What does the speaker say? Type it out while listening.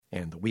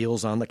And the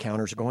wheels on the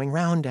counters are going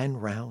round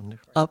and round.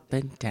 Up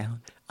and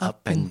down.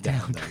 Up and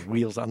down. The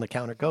wheels on the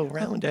counter go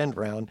round and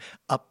round.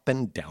 Up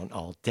and down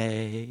all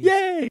day.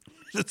 Yay!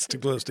 It's too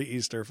close to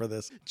Easter for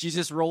this.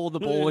 Jesus rolled the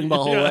bowling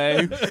ball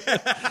away.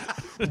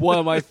 One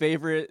of my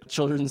favorite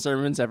children's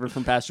sermons ever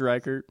from Pastor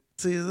Reichert.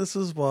 See, this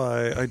is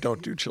why I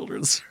don't do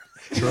children's.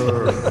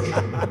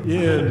 Church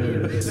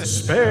in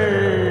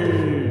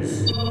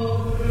space.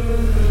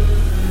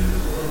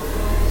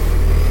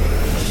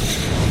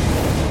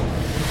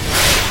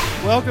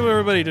 Welcome,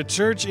 everybody, to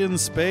Church in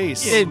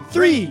Space. In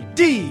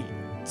 3D.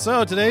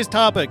 So today's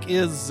topic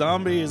is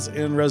zombies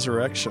and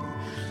resurrection.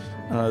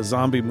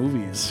 Zombie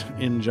movies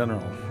in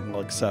general,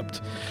 well, except.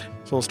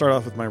 So we'll start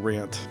off with my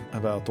rant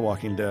about The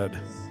Walking Dead.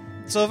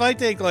 So if I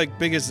take,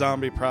 biggest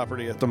zombie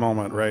property at the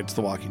moment, right, it's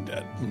The Walking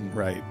Dead,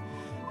 right?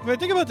 If I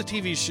think about the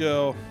TV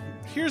show,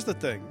 here's the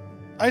thing.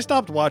 I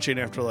stopped watching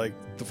after,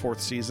 the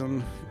fourth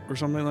season or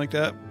something like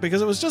that,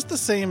 because it was just the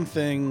same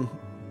thing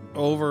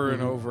over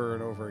and over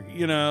and over.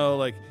 You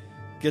know,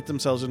 get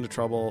themselves into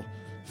trouble,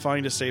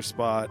 find a safe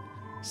spot.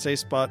 Safe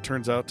spot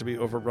turns out to be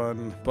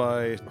overrun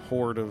by a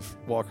horde of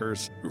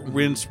walkers.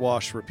 Rinse,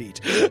 wash,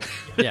 repeat.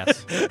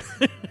 Yes.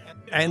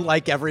 And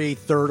every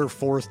third or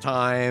fourth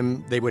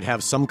time, they would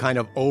have some kind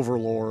of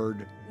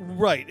overlord.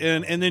 Right,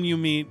 and then you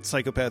meet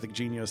psychopathic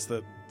genius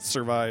that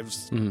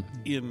survives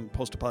in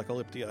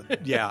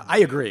post-apocalyptia. Yeah, I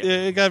agree.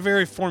 It got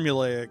very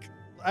formulaic.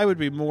 I would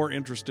be more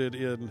interested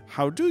in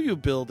how do you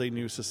build a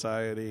new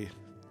society.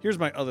 Here's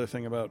my other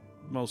thing about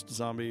most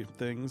zombie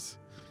things.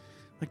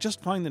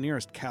 Just find the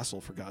nearest castle,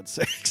 for God's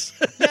sakes.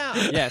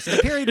 Yeah. Yes. The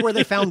period where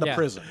they found the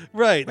prison.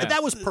 Right. But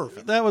that was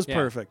perfect. That was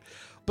perfect.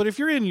 But if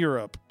you're in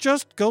Europe,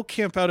 just go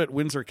camp out at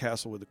Windsor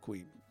Castle with the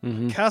Queen.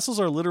 Castles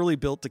are literally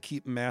built to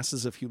keep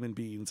masses of human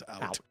beings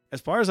out. As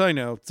far as I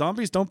know,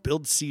 zombies don't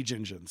build siege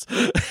engines.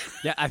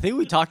 Yeah, I think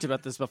we talked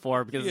about this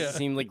before because it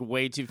seemed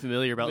way too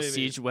familiar about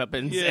siege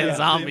weapons and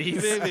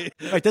zombies. Maybe.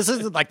 This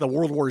isn't like the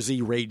World War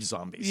Z rage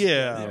zombies.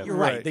 Yeah, You're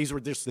right. These were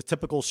just the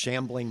typical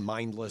shambling,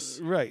 mindless.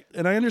 Right.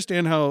 And I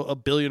understand how a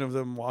billion of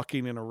them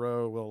walking in a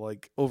row will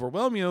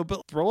overwhelm you,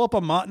 but throw up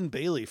a Mott and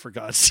Bailey, for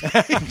God's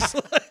sakes.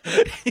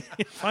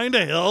 Find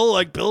a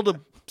hill, build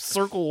a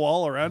circle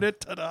wall around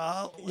it.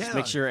 Ta-da. Just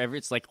make sure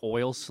it's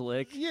oil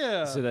slick.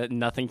 Yeah. So that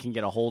nothing can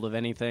get a hold of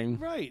anything.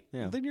 Right.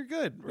 Yeah. Then you're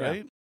good,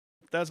 right? Yeah.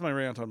 That's my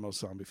rant on most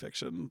zombie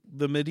fiction.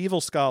 The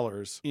medieval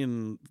scholars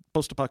in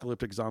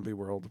post-apocalyptic zombie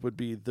world would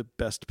be the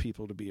best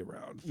people to be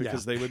around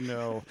because they would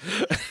know.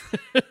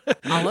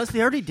 Unless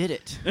they already did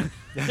it.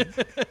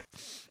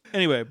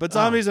 Anyway, but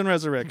zombies and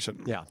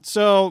resurrection. Yeah.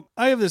 So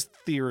I have this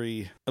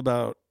theory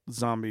about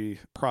zombie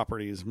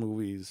properties,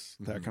 movies,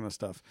 that kind of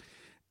stuff.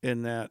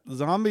 In that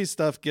zombie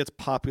stuff gets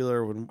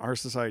popular when our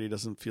society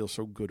doesn't feel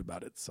so good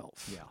about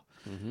itself. Yeah.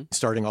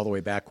 Starting all the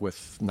way back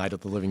with Night of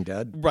the Living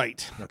Dead.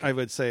 Right. Okay. I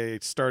would say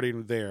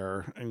starting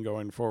there and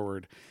going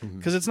forward.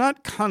 Because it's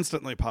not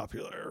constantly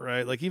popular,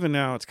 right? Even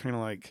now it's kind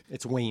of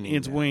it's waning.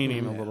 It's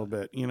waning a little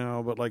bit,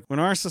 But when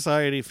our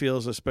society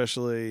feels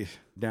especially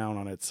down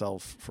on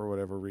itself for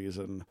whatever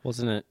reason.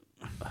 Wasn't it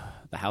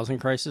the housing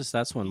crisis?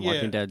 That's when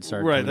Walking Dead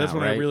started. Right. That's out,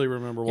 when right? I really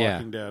remember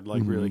Walking Dead,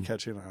 really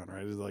catching on,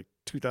 right? It was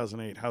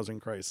 2008 housing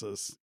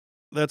crisis.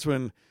 That's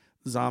when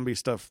zombie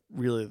stuff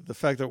really, the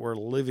fact that we're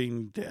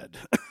living dead.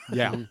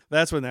 Yeah.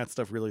 That's when that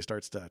stuff really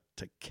starts to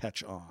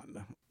catch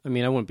on. I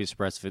mean, I wouldn't be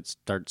surprised if it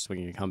starts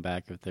swinging a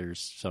comeback if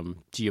there's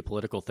some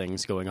geopolitical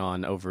things going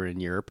on over in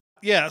Europe.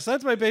 Yeah, so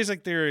that's my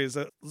basic theory, is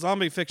that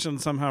zombie fiction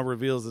somehow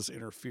reveals this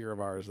inner fear of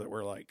ours that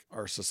we're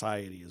our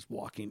society is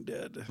Walking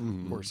Dead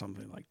or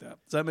something like that.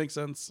 Does that make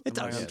sense? It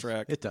Am I does. on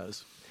track? It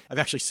does. I've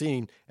actually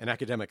seen an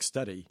academic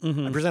study.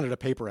 I presented a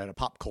paper at a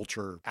pop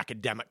culture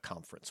academic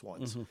conference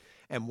once,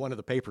 and one of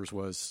the papers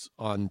was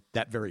on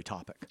that very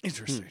topic.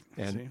 Interesting.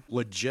 And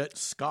legit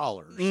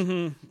scholars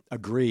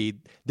agreed.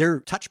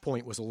 Their touch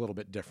point was a little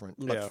bit different,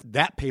 but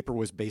that paper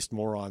was based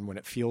more on when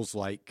it feels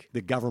like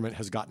the government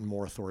has gotten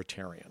more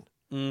authoritarian.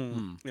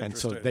 And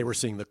so they were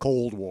seeing the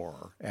Cold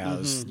War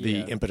as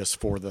the impetus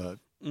for the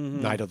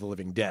Night of the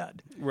Living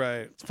Dead.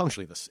 Right. It's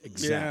functionally the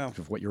exact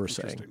of what you were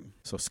saying.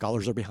 So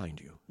scholars are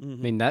behind you. I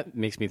mean, that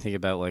makes me think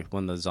about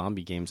one of the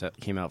zombie games that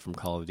came out from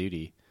Call of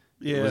Duty.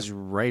 Yeah. It was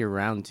right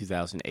around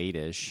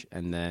 2008-ish,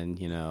 and then,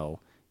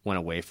 went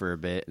away for a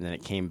bit, and then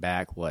it came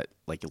back,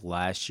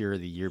 last year or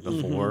the year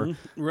before?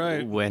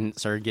 Right. When it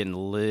started getting a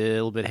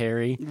little bit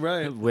hairy.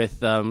 Right.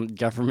 With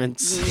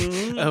government's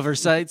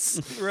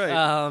oversights.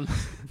 Right.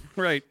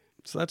 Right.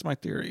 So that's my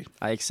theory.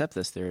 I accept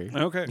this theory.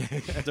 Okay.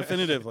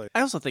 Definitively. I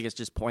also think it's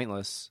just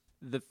pointless.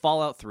 The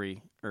Fallout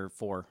 3 or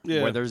 4,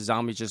 where there's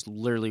zombies just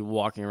literally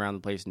walking around the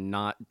place, They're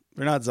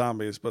not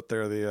zombies, but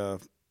they're the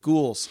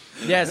ghouls.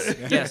 Yes,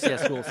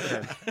 ghouls.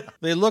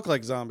 They look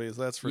like zombies,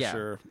 that's for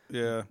sure.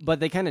 Yeah. But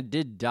they kind of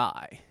did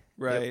die.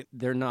 Right.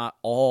 They're not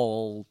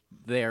all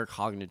there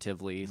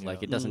cognitively.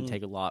 It doesn't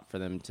take a lot for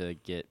them to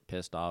get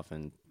pissed off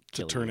and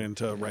to turn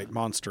into a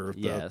monster.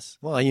 Yes.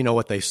 Well, you know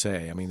what they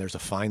say. I mean, there's a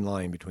fine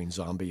line between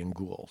zombie and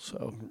ghoul.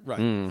 So right.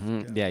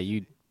 Yeah,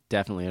 you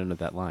definitely under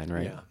that line,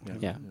 right?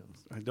 Yeah.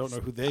 I don't know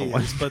who they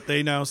is, but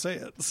they now say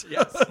it.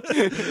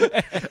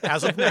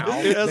 As of now.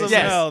 As of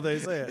now, they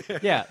say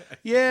it. Yeah.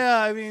 Yeah,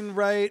 I mean,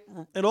 right.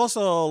 And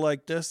also,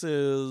 like, this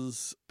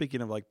is,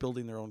 speaking of, like,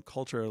 building their own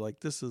culture,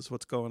 like, this is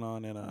what's going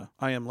on in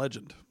I Am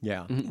Legend.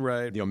 Yeah.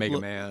 Right. The Omega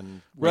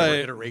Man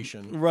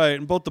iteration. Right.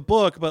 In both the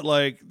book, but,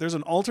 like, there's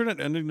an alternate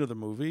ending to the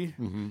movie.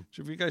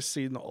 Have you guys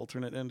seen the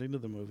alternate ending to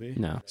the movie?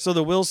 No. So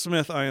the Will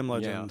Smith I Am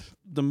Legend,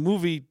 the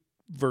movie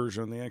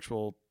version, the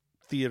actual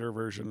theater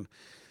version,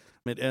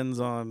 it ends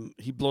on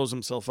he blows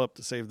himself up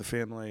to save the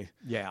family.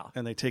 Yeah.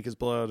 And they take his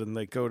blood and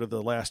they go to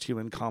the last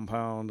human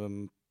compound,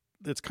 and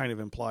it's kind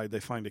of implied they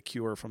find a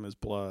cure from his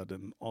blood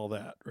and all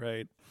that,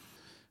 right?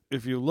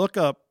 If you look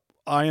up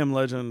I Am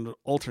Legend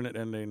alternate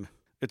ending,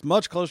 it's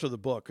much closer to the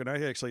book, and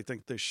I actually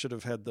think they should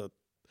have had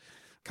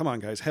come on,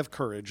 guys, have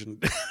courage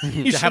and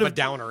to have a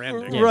downer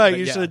ending. Right,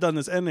 you should have done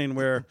this ending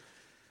where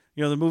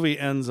the movie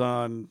ends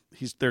on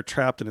they're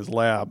trapped in his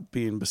lab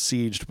being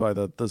besieged by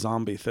the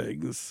zombie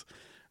things,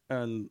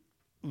 and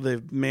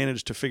they've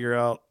managed to figure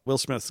out Will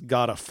Smith's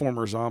got a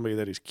former zombie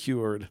that he's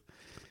cured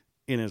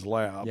in his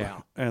lab.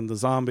 Yeah. And the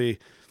zombie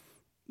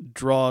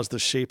draws the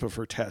shape of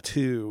her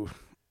tattoo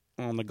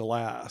on the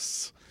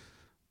glass,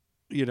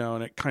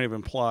 and it kind of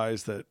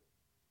implies that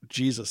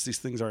Jesus, these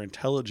things are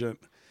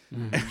intelligent.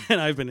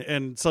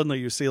 And suddenly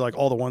you see like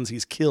all the ones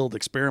he's killed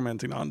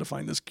experimenting on to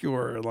find this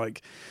cure. And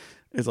like,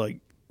 it's like,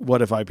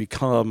 what if I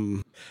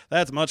become,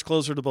 that's much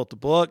closer to both the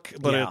book,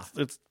 but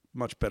it's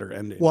much better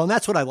ending. Well, and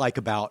that's what I like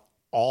about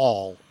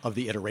all of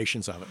the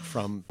iterations of it,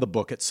 from the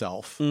book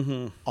itself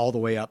all the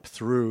way up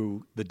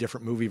through the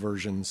different movie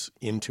versions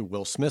into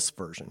Will Smith's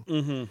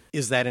version,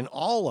 is that in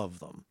all of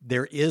them,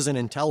 there is an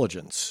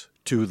intelligence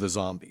to the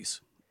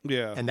zombies.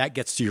 Yeah. And that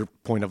gets to your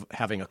point of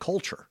having a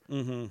culture.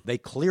 They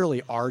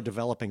clearly are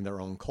developing their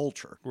own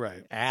culture.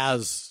 Right.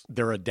 As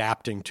they're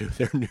adapting to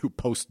their new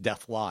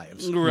post-death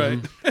lives. Right.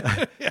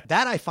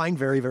 That I find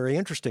very, very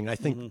interesting. I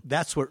think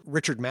that's what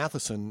Richard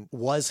Matheson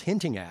was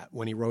hinting at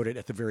when he wrote it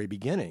at the very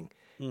beginning.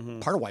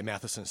 Part of why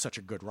Matheson is such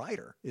a good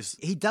writer is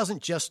he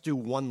doesn't just do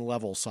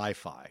one-level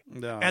sci-fi.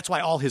 No. That's why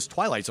all his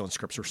Twilight Zone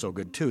scripts are so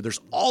good, too. There's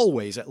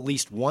always at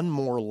least one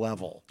more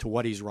level to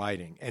what he's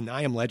writing. And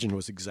I Am Legend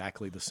was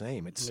exactly the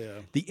same. It's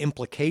the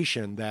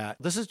implication that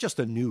this is just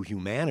a new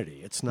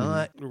humanity. It's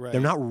not,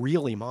 they're not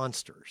really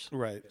monsters.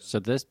 Right. So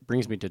this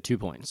brings me to 2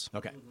 points.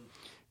 Okay.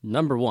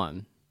 Number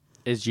 1,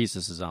 is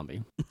Jesus a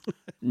zombie?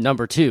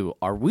 Number 2,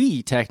 are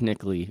we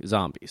technically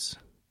zombies?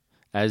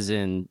 As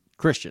in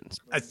Christians.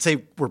 I'd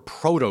say we're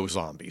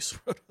proto-zombies.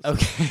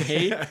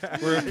 Okay.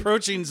 We're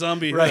approaching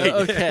zombie. Right.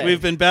 Okay.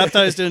 We've been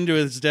baptized into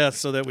his death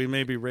so that we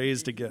may be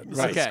raised again.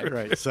 Right. Okay.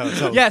 Right.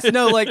 So Yes,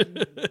 no, like,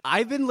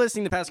 I've been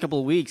listening the past couple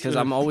of weeks because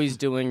I'm always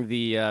doing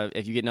the,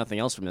 if you get nothing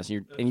else from this,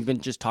 and you've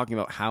been just talking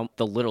about how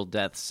the little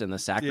deaths and the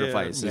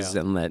sacrifices,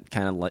 and that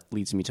kind of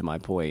leads me to my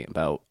point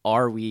about,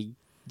 are we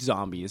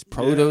zombies,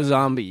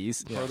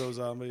 proto-zombies?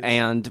 Proto-zombies.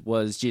 And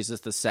was Jesus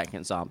the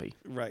second zombie?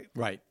 Right.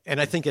 Right. And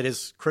I think it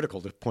is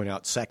critical to point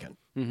out second,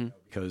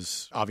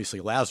 because obviously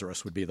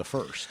Lazarus would be the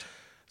first.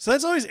 So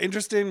that's always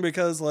interesting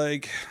because,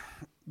 like,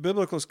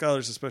 biblical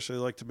scholars especially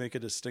like to make a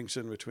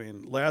distinction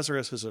between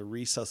Lazarus is a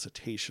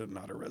resuscitation,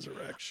 not a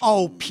resurrection.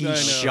 Oh,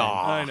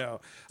 Pshaw. I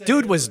know.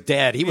 Dude was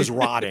dead. He was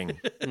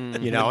rotting. I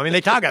mean,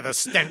 they talk about the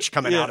stench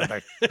coming out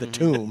of the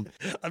tomb.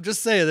 I'm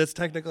just saying that's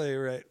technically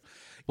right.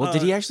 Well,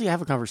 did he actually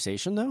have a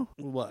conversation, though?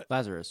 What?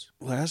 Lazarus.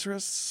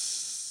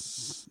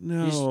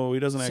 No, he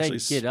doesn't Said, actually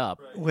get up.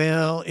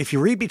 Well, if you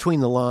read between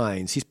the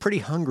lines, he's pretty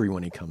hungry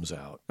when he comes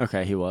out.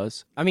 Okay, he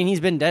was. I mean, he's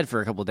been dead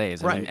for a couple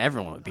days. I mean, Right.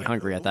 everyone would be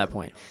hungry at that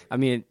point. I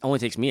mean, it only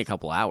takes me a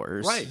couple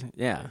hours. Right.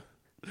 Yeah.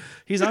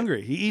 He's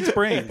hungry. He eats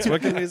brains.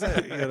 What can we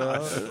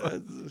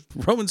say?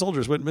 Roman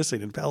soldiers went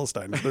missing in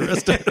Palestine. For the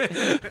rest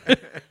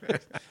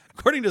of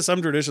According to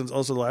some traditions,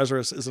 also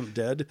Lazarus isn't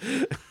dead.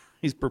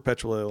 He's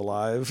perpetually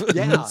alive.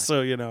 Yeah.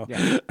 So,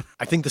 Yeah.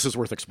 I think this is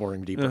worth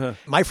exploring deeper.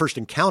 My first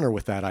encounter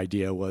with that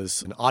idea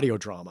was an audio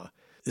drama.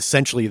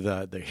 Essentially,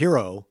 the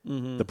hero,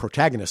 the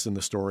protagonist in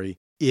the story,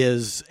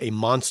 is a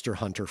monster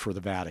hunter for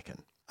the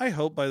Vatican. I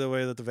hope, by the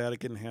way, that the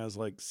Vatican has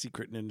like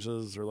secret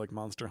ninjas or like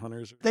monster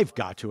hunters. They've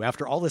got to.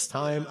 After all this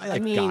time, I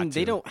mean,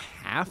 they don't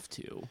have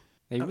to.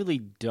 They really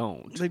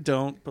don't. They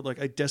don't, but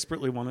like I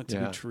desperately want it to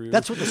be true.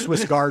 That's what the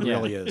Swiss Guard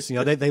really is.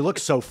 They look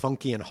so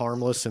funky and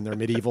harmless in their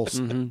medieval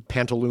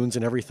pantaloons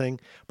and everything,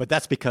 but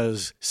that's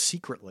because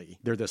secretly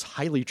they're this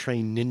highly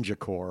trained ninja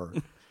corps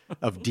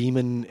of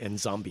demon and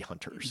zombie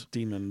hunters.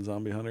 Demon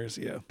zombie hunters,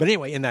 yeah. But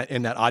anyway, in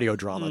that audio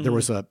drama, there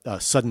was a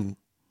sudden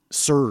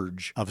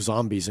surge of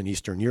zombies in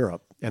Eastern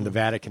Europe, and the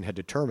Vatican had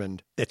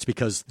determined it's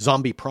because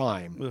Zombie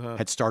Prime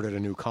had started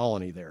a new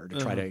colony there to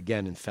try to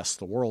again infest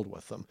the world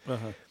with them.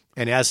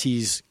 And as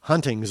he's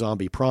hunting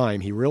Zombie Prime,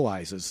 he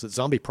realizes that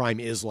Zombie Prime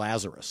is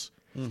Lazarus.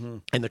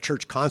 And the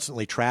church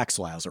constantly tracks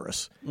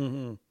Lazarus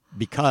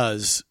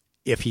because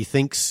if he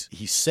thinks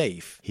he's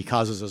safe, he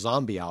causes a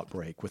zombie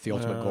outbreak with the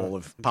ultimate goal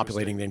of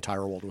populating the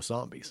entire world with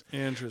zombies.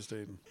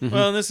 Interesting.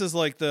 Well, and this is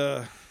like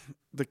the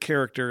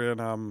character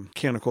in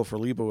Canticle for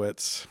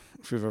Leibowitz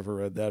if you've ever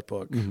read that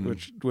book,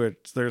 which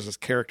there's this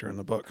character in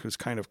the book who's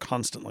kind of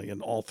constantly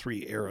in all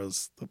three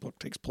eras. The book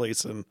takes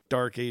place in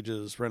Dark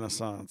Ages,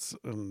 Renaissance,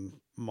 and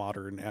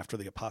modern after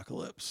the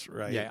apocalypse,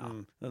 right? Yeah.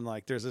 And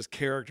like there's this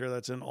character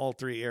that's in all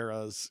three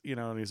eras,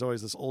 and he's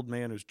always this old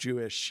man who's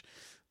Jewish,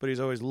 but he's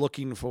always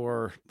looking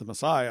for the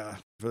Messiah.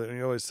 And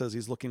he always says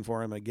he's looking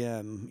for him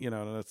again,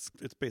 and it's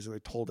basically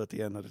told at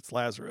the end that it's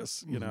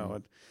Lazarus,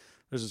 and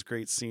there's this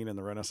great scene in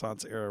the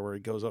Renaissance era where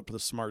he goes up to the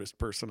smartest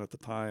person at the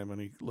time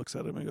and he looks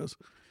at him and goes,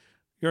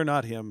 "You're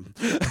not him."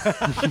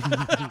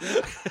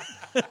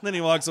 Then he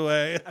walks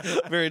away,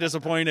 very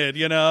disappointed,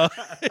 The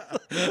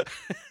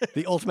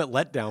ultimate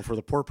letdown for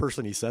the poor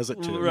person he says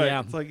it to. Right.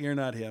 Yeah. It's like, you're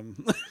not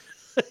him.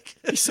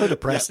 He's so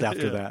depressed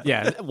after that.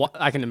 Yeah,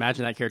 I can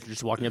imagine that character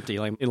just walking up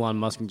to Elon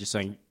Musk and just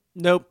saying,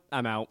 "Nope,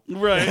 I'm out."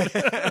 Right.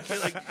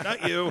 Like,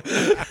 not you.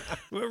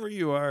 Whoever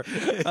you are.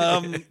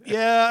 Are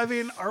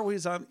we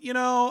on?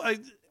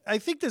 I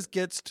think this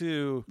gets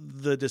to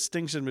the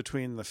distinction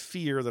between the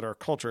fear that our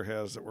culture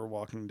has that we're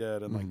Walking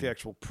Dead and like the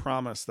actual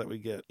promise that we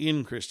get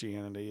in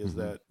Christianity is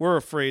that we're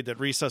afraid that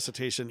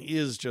resuscitation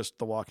is just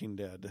the Walking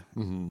Dead.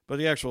 But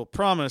the actual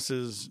promise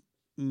is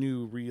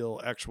new,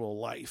 real, actual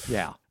life.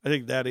 Yeah. I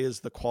think that is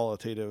the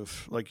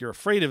qualitative, like, you're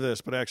afraid of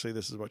this, but actually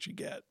this is what you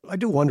get. I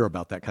do wonder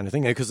about that kind of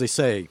thing because they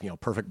say,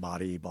 perfect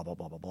body, blah, blah,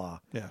 blah, blah, blah.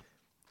 Yeah.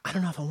 I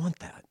don't know if I want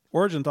that.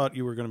 Origin thought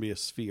you were going to be a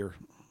sphere.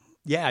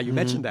 Yeah, you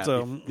mentioned that.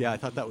 So- Yeah, I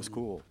thought that was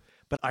cool.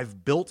 But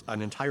I've built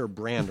an entire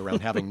brand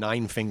around having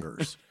 9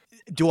 fingers.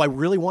 Do I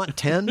really want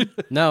 10?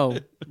 No,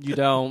 you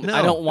don't. No.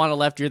 I don't want a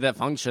left ear that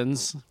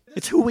functions.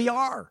 It's who we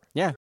are.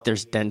 Yeah.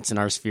 There's dents in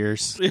our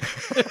spheres.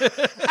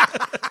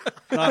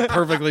 Not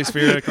perfectly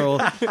spherical.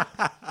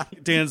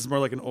 Dan's more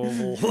like an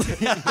oval.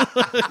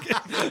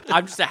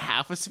 I'm just a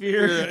half a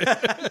sphere.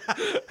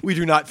 We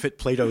do not fit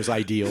Plato's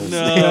ideals.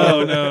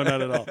 No,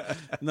 not at all.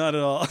 Not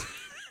at all.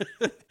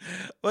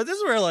 But this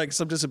is where like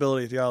some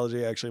disability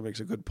theology actually makes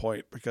a good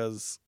point,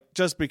 because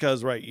just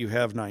because, right, you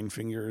have 9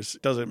 fingers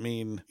doesn't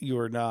mean you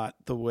are not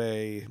the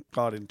way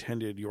God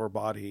intended your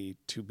body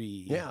to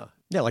be. Yeah.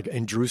 Yeah, like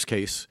in Drew's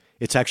case,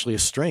 it's actually a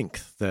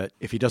strength that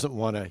if he doesn't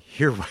want to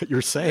hear what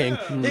you're saying,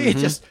 he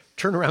just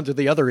turn around to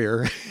the other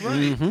ear.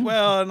 Right.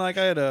 Well, and like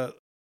I had a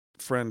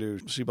friend who,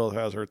 she both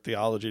has her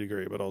theology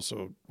degree, but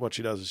also what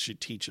she does is she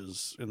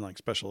teaches in like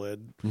special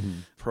ed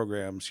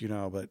programs,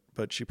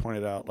 but she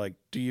pointed out, like,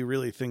 do you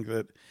really think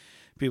that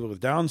people with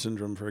Down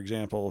syndrome, for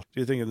example, do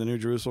you think in the New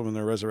Jerusalem when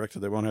they're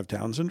resurrected they won't have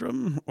Down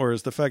syndrome? Or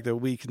is the fact that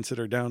we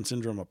consider Down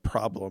syndrome a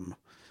problem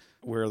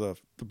where the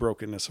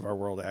brokenness of our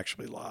world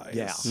actually lies?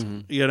 Yeah.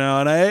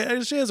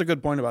 And she has a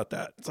good point about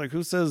that. It's like,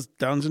 who says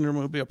Down syndrome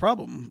would be a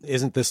problem?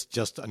 Isn't this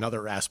just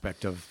another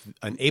aspect of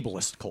an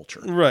ableist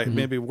culture? Right.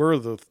 Maybe we're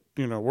the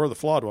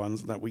flawed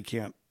ones, and that we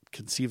can't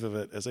conceive of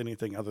it as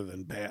anything other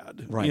than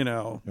bad. Right.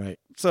 Right.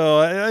 So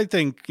I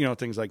think,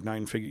 things like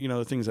 9 figure,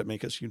 the things that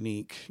make us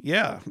unique.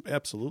 Yeah,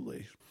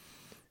 absolutely.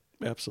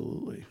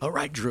 Absolutely. All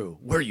right, Drew,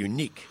 we're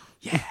unique.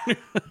 Yeah.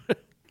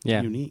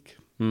 Yeah. Unique.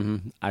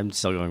 I'm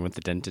still going with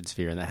the dented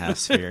sphere and the half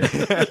sphere.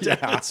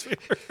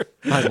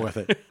 I'm with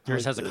it.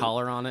 Yours has a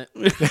collar on it.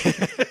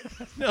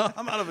 No,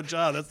 I'm out of a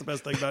job. That's the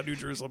best thing about New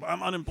Jerusalem.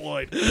 I'm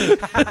unemployed.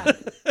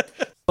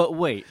 But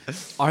wait,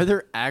 are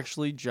there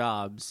actually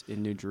jobs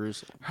in New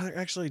Jerusalem? Are there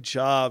actually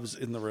jobs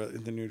in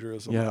the New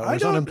Jerusalem? Yeah,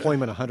 there's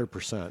unemployment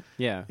 100%.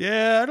 Yeah.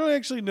 Yeah, I don't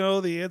actually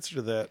know the answer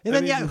to that. And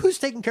then, who's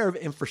taking care of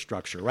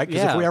infrastructure, right?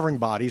 Because if we're having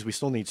bodies, we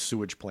still need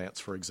sewage plants,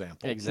 for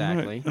example.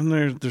 Exactly. Right.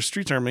 And their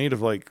streets are made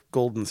of like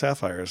gold and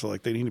sapphire, so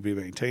like they need to be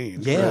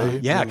maintained. Yeah,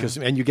 right? yeah,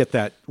 and you get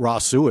that raw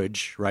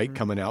sewage, right,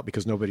 coming out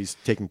because nobody's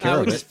taking care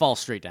of Just it. fall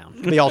straight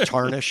down. They all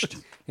tarnished,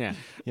 Yeah.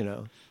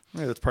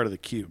 Yeah, that's part of the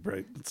cube,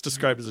 right? It's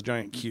described as a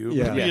giant cube.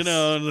 Yeah. Yes.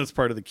 And that's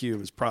part of the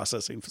cube is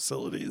processing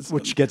facilities.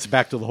 which gets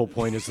back to the whole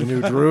point is the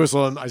New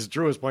Jerusalem, as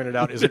Drew has pointed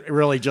out, is it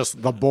really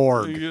just the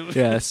Borg?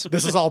 Yes.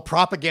 This is all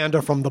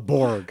propaganda from the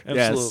Borg.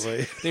 Absolutely.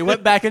 Yes. They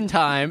went back in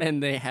time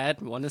and they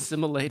had one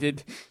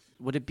assimilated.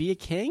 Would it be a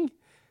king?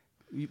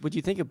 Would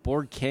you think a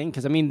Borg king?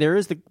 Because, there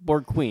is the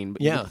Borg queen,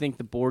 but you would think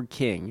the Borg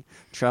king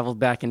traveled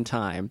back in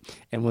time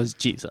and was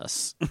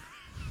Jesus.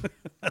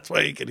 That's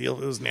why he can heal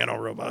those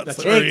nanorobots.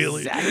 That's right.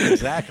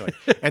 Exactly.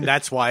 And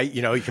that's why,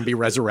 he can be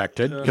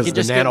resurrected because You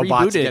the just get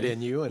nanobots rebooted. get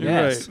in you. And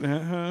Yes.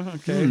 Right.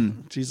 Okay.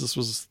 Jesus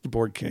was the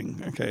Borg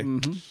king. Okay.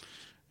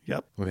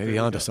 Yep. We're maybe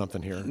onto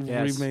something here.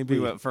 Yes. We may be.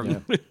 We went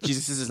from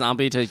Jesus is a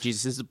zombie to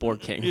Jesus is a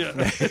Borg king. Yeah.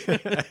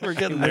 We're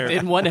getting there.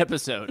 In one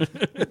episode.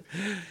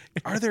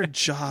 Are there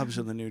jobs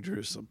in the New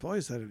Jerusalem? Boy,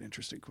 is that an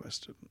interesting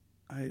question.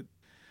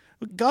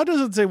 God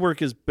doesn't say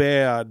work is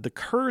bad. The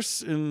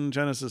curse in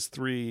Genesis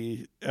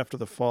 3 after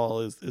the fall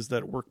is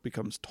that work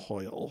becomes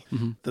toil.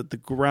 That the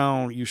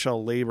ground you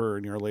shall labor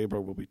and your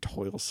labor will be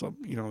toilsome.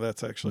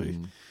 That's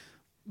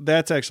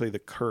actually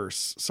the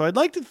curse. So I'd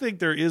like to think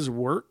there is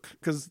work,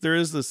 because there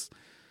is this.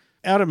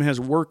 Adam has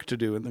work to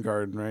do in the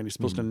garden, right? He's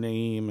supposed to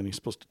name and he's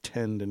supposed to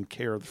tend and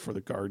care for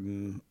the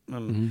garden.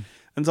 And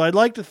so I'd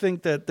like to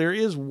think that there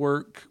is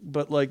work,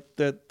 but like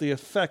that the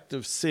effect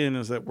of sin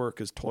is that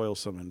work is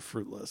toilsome and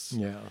fruitless.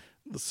 Yeah.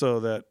 So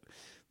that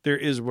there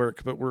is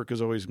work, but work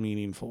is always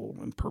meaningful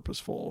and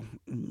purposeful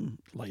and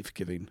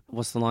life-giving.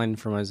 What's the line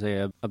from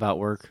Isaiah about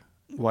work?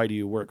 Why do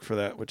you work for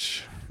that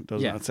which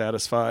does not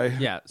satisfy?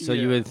 Yeah, so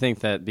you would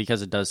think that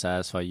because it does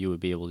satisfy, you would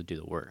be able to do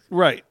the work.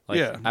 Right,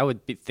 Like, I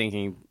would be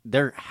thinking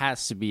there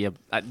has to be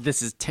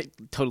this is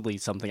totally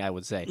something I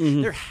would say.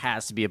 There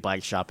has to be a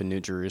bike shop in New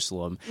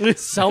Jerusalem.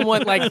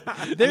 Someone, like,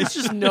 there's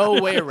just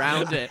no way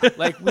around it.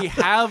 Like, we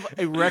have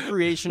a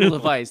recreational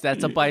device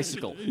that's a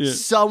bicycle. Yeah.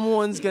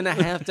 Someone's going to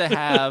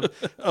have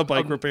a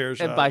bike repair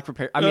shop. A bike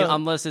repair. I mean,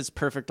 unless it's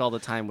perfect all the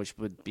time, which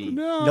would be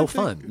no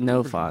fun.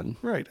 No fun.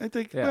 Right, I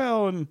think,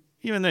 well, and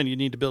even then, you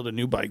need to build a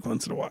new bike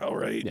once in a while,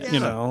 right? Yeah. You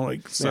know,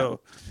 like,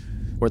 so.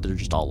 Or they're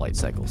just all light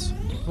cycles.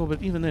 Well,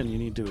 but even then, you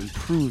need to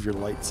improve your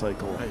light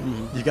cycle. Right.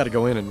 You got to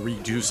go in and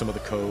redo some of the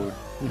code.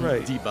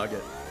 Right. Debug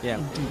it. Yeah.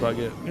 Debug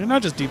it. And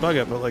not just debug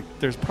it, but, like,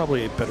 there's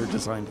probably a better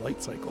designed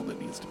light cycle that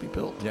needs to be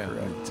built. Yeah.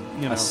 Correct.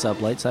 You know, a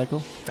sub-light cycle?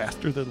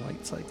 Faster than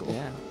light cycle.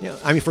 Yeah. Yeah.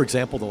 I mean, for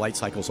example, the light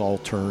cycles all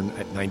turn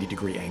at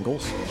 90-degree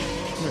angles.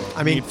 Right.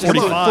 I mean,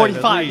 45.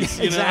 45. Least,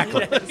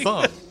 exactly.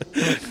 Boom.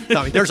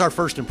 I mean, there's our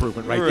first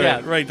improvement right there.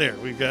 Yeah, right there.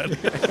 We've got.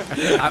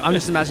 I'm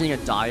just imagining a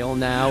dial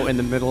now in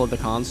the middle of the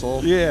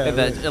console. Yeah,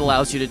 that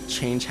allows you to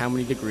change how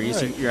many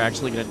degrees you're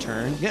actually going to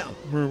turn. Yeah,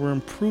 we're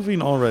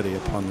improving already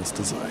upon this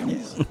design.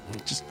 Yeah.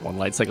 Just one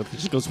light cycle that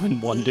just goes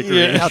in 1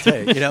 degree. Yeah. I'll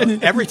tell you,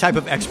 every type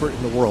of expert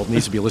in the world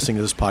needs to be listening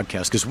to this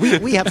podcast because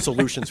we have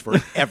solutions for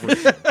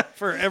everything.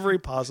 For every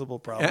possible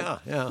problem.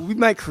 Yeah. We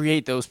might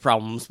create those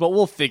problems, but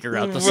we'll figure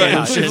out the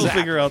solution. We'll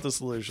figure out the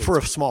solution. For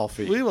a small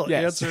fee. We will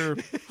answer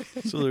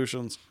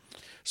solutions.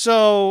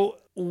 So,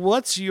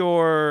 what's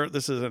your,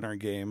 this isn't our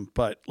game,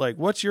 but, like,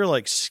 what's your,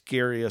 like,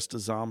 scariest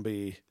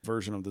zombie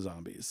version of the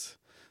zombies?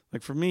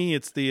 Like, for me,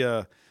 it's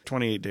the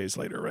 28 Days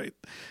Later, right?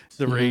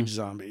 The Rage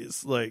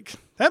Zombies. Like,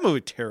 that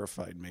movie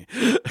terrified me.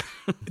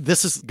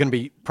 This is going to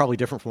be probably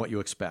different from what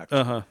you expect.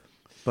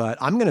 But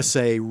I'm going to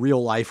say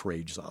real life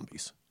Rage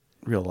Zombies.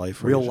 Real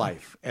life. Real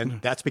life.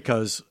 And that's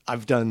because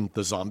I've done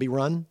the Zombie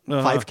Run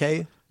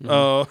 5K.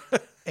 Oh.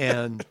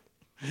 And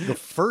the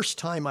first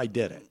time I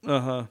did it,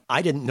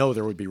 I didn't know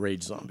there would be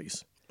Rage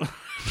Zombies.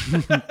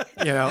 You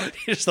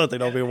just thought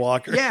they'd all be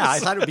walkers. Yeah, I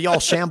thought it would be all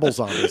shamble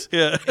zombies.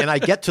 Yeah. And I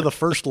get to the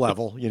first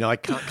level, I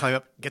climb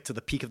up, get to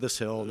the peak of this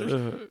hill.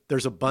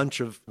 There's a bunch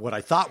of what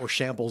I thought were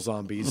shamble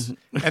zombies.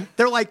 And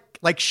they're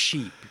like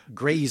sheep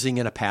grazing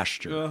in a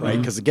pasture, right?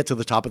 Because to get to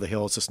the top of the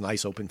hill, it's this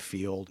nice open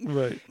field.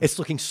 Right. It's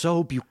looking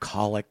so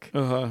bucolic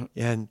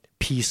and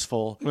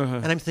peaceful.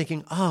 And I'm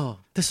thinking, oh,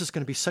 this is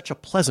going to be such a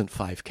pleasant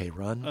 5K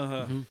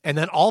run. And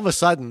then all of a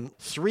sudden,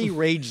 3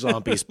 rage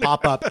zombies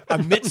pop up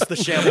amidst the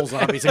shamble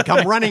zombies and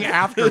come running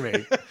after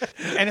me.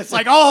 And it's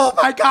like, oh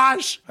my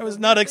gosh. I was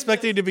not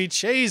expecting to be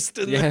chased.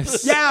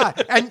 Yes. Yeah.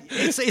 And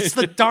it's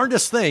the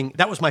darndest thing.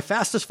 That was my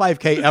fastest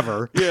 5K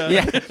ever.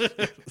 Yeah.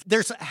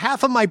 There's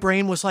half of my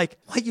brain was like,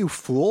 what, you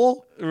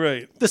fool?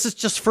 Right. This is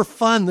just for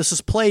fun. This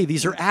is play.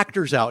 These are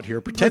actors out here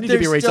pretending but to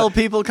be rage still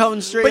zombies. people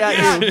coming straight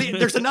at you.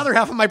 There's another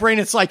half of my brain.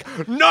 It's like,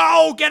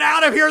 no, get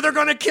out of here. They're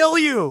going to kill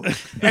you.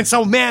 And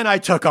so, man, I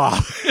took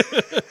off.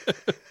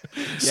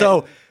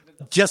 So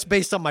just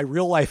based on my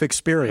real life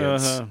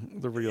experience,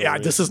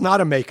 this is not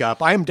a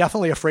makeup. I am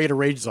definitely afraid of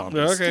rage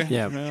zombies. Okay.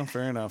 Yeah. Well,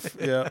 fair enough.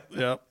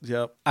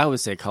 Yep. I would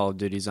say Call of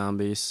Duty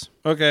Zombies.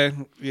 Okay.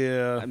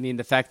 Yeah. I mean,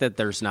 the fact that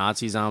there's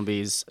Nazi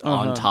zombies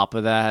on top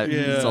of that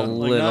is a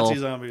like little... Nazi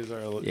zombies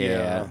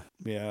are.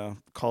 Yeah.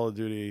 Call of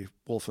Duty,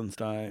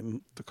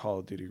 Wolfenstein, the Call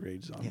of Duty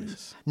Rage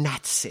Zombies.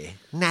 Nazi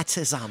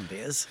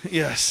zombies.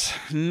 Yes.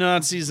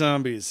 Nazi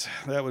zombies.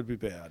 That would be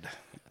bad.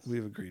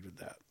 We've agreed with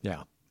that.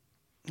 Yeah.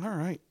 All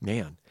right.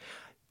 Man.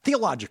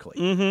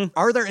 Theologically,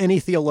 are there any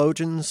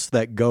theologians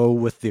that go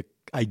with the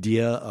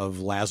idea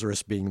of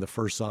Lazarus being the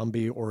first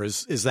zombie, or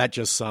is that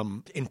just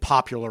some in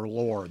popular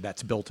lore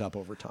that's built up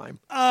over time?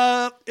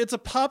 It's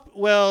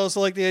so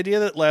like the idea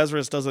that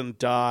Lazarus doesn't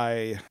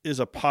die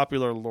is a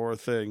popular lore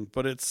thing,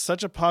 but it's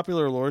such a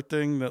popular lore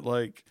thing that,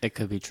 like, It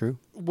could be true.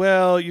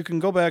 well, you can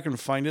go back and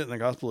find it in the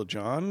Gospel of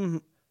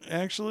John,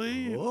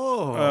 actually.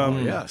 Oh,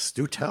 yes,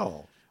 do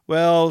tell.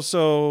 Well,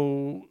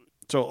 so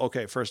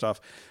okay, first off,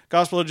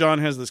 Gospel of John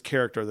has this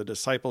character, the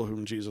disciple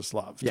whom Jesus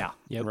loved. Yeah.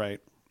 Yep. Right.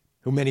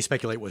 Who many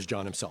speculate was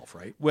John himself,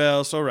 right?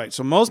 Well,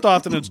 so most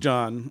often it's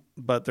John,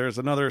 but there's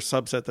another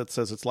subset that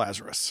says it's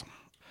Lazarus.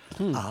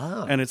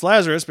 And it's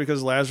Lazarus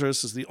because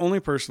Lazarus is the only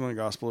person in the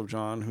Gospel of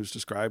John who's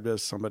described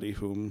as somebody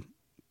whom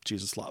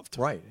Jesus loved.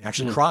 Right.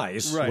 Actually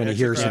cries Right, when he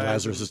actually hears that cries.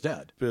 Lazarus is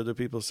dead. But the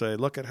people say,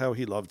 look at how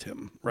he loved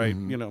him, right?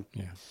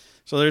 Yeah.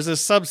 So there's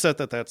this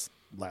subset that's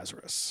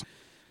Lazarus.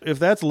 If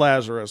that's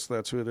Lazarus,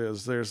 that's who it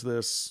is. There's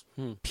this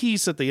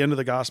piece at the end of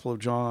the Gospel of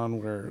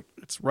John where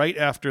it's right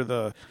after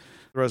the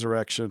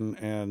resurrection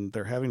and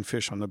they're having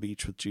fish on the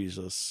beach with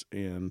Jesus.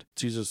 And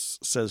Jesus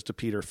says to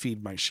Peter,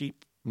 feed my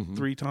sheep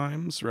 3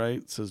 times,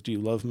 right? Says, do you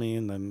love me?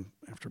 And then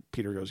after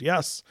Peter goes,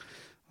 yes.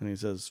 And he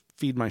says,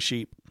 feed my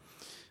sheep.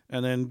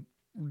 And then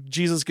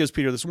Jesus gives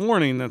Peter this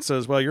warning that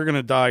says, well, you're going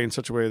to die in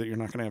such a way that you're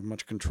not going to have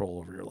much control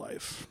over your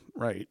life,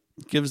 right?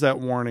 Gives that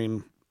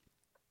warning.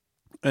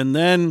 And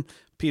then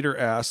Peter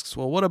asks,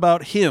 well, what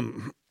about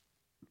him?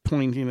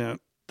 Pointing at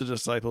the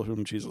disciple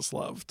whom Jesus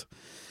loved.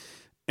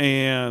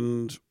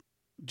 And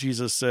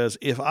Jesus says,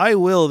 if I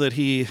will that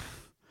he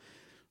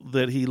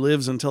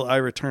lives until I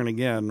return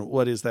again,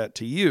 what is that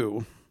to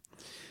you?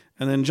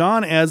 And then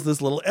John adds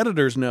this little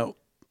editor's note,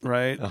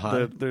 right?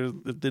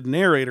 The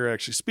narrator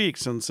actually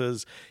speaks and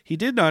says, he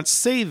did not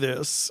say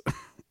this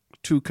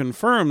to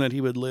confirm that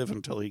he would live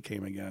until he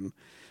came again,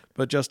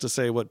 but just to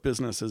say, what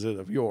business is it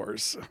of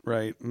yours,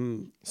 right?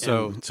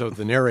 So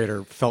the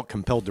narrator felt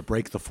compelled to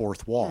break the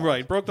fourth wall.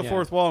 Right, broke the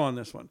fourth wall on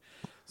this one.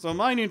 So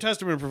my New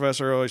Testament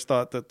professor always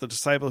thought that the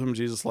disciple whom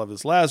Jesus loved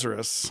is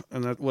Lazarus,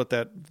 and that what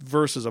that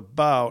verse is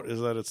about is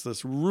that it's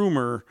this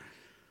rumor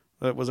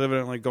that was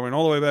evidently going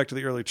all the way back to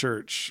the early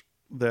church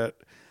that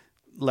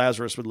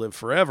Lazarus would live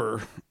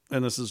forever,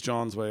 and this is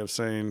John's way of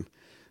saying,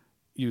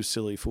 you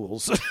silly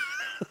fools.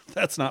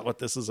 That's not what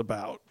this is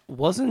about.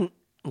 Wasn't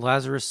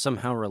Lazarus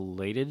somehow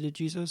related to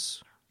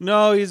Jesus?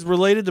 No, he's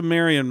related to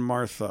Mary and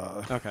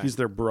Martha. Okay. He's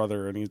their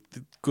brother, and he's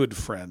good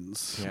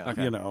friends. Yeah.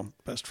 Okay.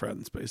 Best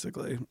friends,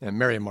 basically. And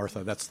Mary and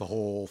Martha, that's the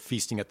whole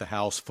feasting at the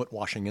house, foot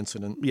washing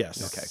incident.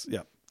 Yes. Okay.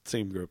 Yeah.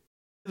 Same group.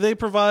 They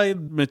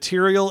provide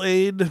material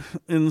aid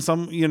in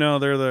some,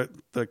 they're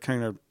the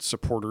kind of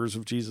supporters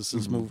of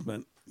Jesus's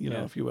movement,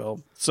 if you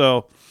will.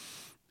 So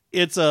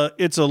it's a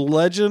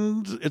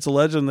legend. It's a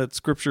legend that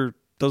Scripture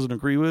doesn't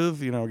agree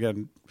with,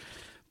 again.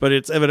 But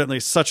it's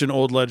evidently such an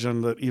old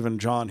legend that even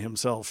John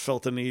himself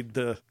felt the need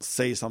to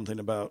say something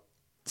about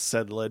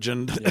said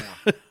legend.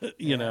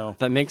 Yeah.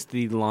 That makes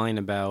the line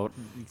about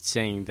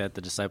saying that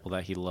the disciple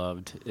that he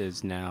loved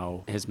is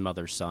now his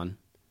mother's son.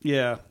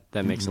 Yeah.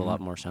 That makes a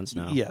lot more sense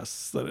now.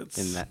 Yes, that it's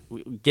in that,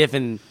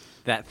 given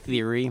that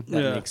theory,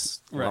 that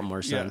makes a lot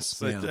more sense.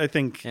 Yes. I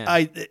think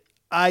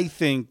I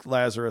think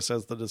Lazarus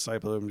as the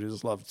disciple whom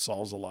Jesus loved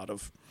solves a lot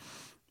of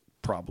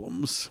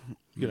problems,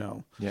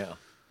 Yeah.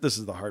 This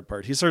is the hard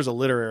part. He serves a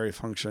literary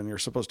function. You're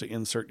supposed to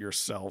insert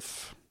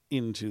yourself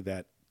into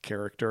that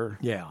character.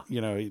 Yeah.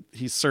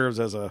 He serves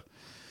as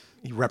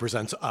He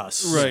represents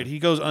us. right. He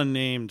goes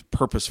unnamed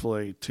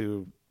purposefully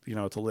to,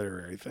 it's a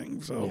literary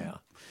thing. So Yeah.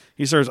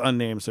 he serves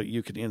unnamed so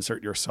you can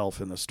insert yourself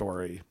in the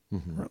story.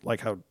 Like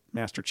how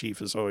Master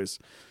Chief is always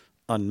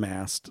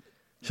unmasked.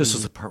 This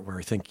is the part where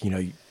I think,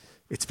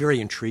 it's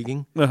very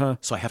intriguing.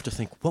 So I have to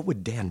think, what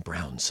would Dan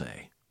Brown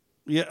say?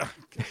 Yeah.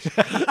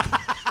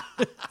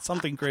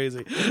 Something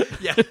crazy.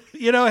 Yeah.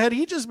 Had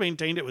he just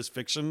maintained it was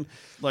fiction,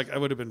 I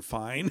would have been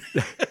fine.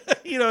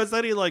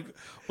 Instead he went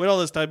all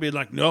this time being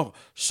like, no,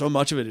 so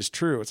much of it is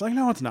true. It's like,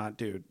 no, it's not,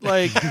 dude.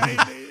 We've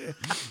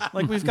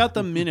got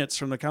the minutes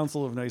from the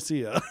Council of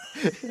Nicaea.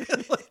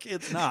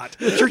 It's not.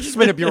 The church has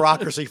been a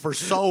bureaucracy for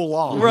so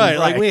long.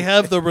 Right. We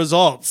have the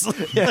results.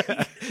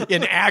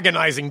 In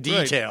agonizing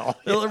detail.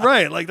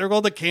 Right. They're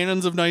called the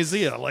canons of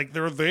Nicaea.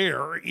 They're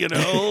there,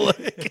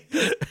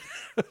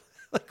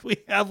 we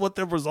have what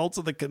the results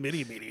of the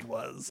committee meeting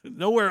was.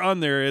 Nowhere on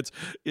there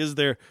is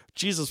there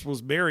Jesus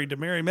was married to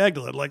Mary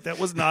Magdalene. That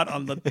was not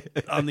on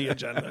the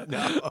agenda.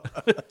 No.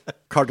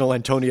 Cardinal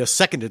Antonius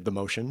seconded the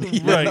motion.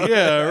 Right,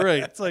 yeah,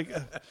 right. It's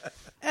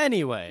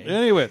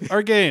Anyway,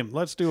 our game.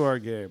 Let's do our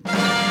game.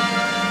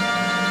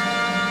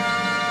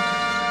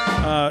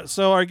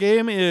 So our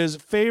game is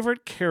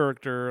favorite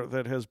character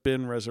that has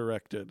been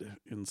resurrected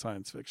in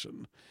science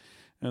fiction.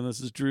 And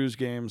this is Drew's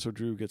game, so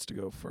Drew gets to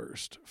go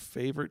first.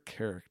 Favorite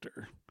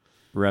character?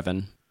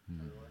 Revan.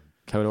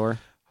 Kodor.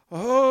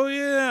 Oh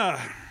yeah.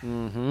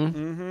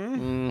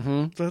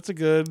 That's a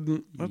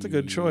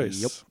good choice.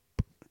 Yep.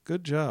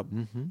 Good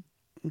job.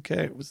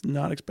 Okay, was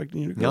not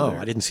expecting you to go there.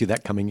 I didn't see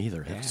that coming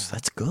either. Yeah.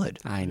 That's good.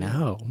 I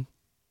know.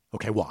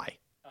 Okay, why?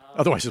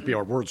 Otherwise, it'd be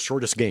our world's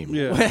shortest game.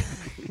 Yeah.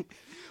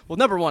 Well,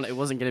 number one, it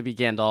wasn't going to be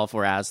Gandalf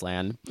or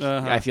Aslan.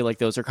 I feel like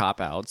those are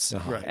cop-outs.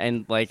 Right.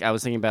 And I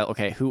was thinking about,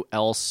 okay, who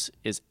else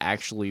is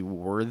actually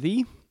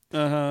worthy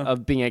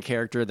of being a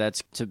character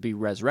that's to be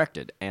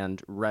resurrected?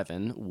 And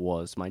Revan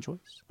was my choice.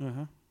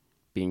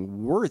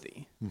 Being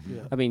worthy.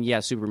 Yeah. I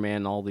mean,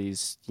 Superman, all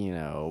these,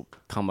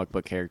 comic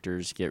book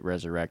characters get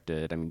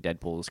resurrected. I mean,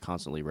 Deadpool is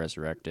constantly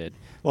resurrected.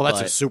 Well,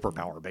 that's a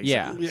superpower, basically.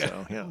 Yeah.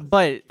 So, yeah.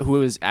 But who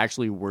was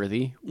actually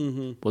worthy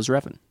was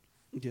Revan.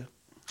 Yeah.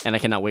 And I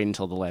cannot wait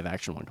until the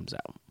live-action one comes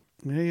out.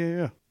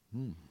 Yeah.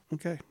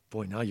 Okay.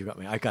 Boy, now you got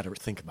me. I got to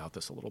think about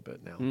this a little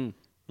bit now.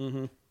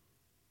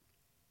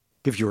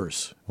 Give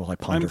yours while I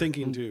ponder. I'm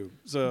thinking too.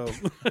 So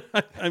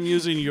I'm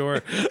using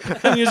your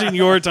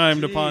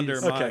time to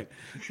ponder mine. Okay.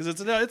 Because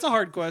it's a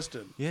hard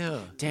question. Yeah.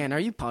 Dan, are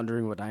you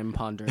pondering what I'm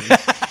pondering?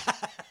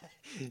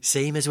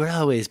 Same as we're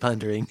always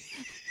pondering.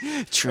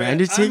 Trying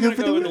to take I'm over gonna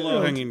the go with the world.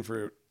 low-hanging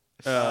fruit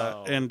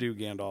and do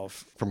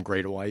Gandalf. From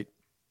gray to white.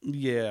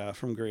 Yeah,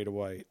 from gray to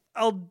white.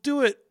 I'll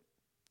do it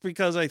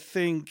because I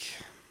think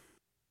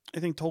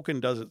Tolkien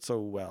does it so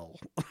well.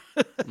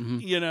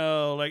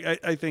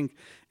 I think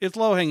it's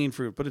low-hanging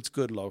fruit, but it's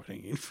good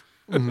low-hanging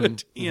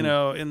fruit.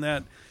 In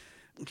that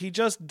he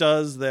just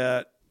does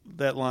that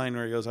line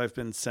where he goes, I've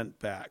been sent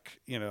back.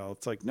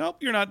 It's like, nope,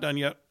 you're not done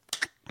yet.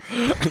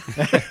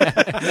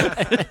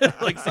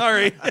 Like,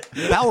 sorry.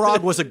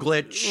 Balrog was a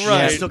glitch.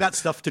 Right. You still got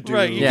stuff to do.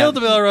 Right, you Yeah. killed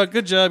the Balrog.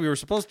 Good job. You were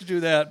supposed to do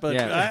that, but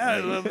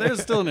Yeah.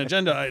 there's still an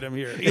agenda item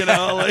here. You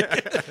know,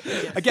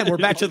 like Again, we're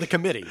back to the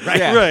committee, right?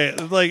 Yeah. right.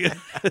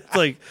 It's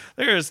like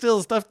there is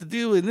still stuff to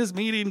do in this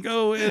meeting.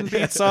 Go and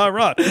beat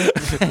Sauron.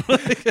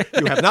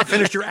 You have not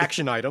finished your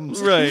action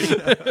items. Right.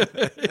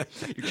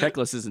 Your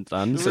checklist isn't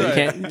done, so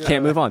Right. you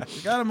can't move on.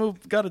 Gotta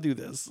move. Gotta do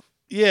this.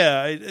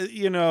 Yeah,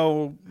 you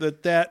know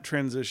that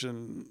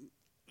transition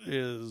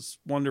is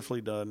wonderfully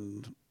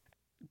done.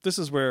 This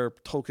is where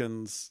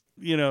Tolkien's,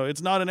 you know,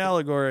 it's not an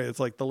allegory. It's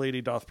like the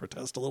lady doth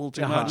protest a little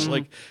too much.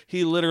 Like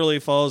he literally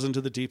falls into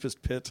the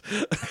deepest pit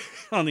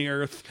on the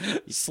earth,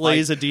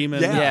 slays a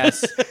demon,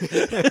 Yes.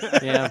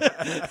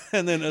 Yeah.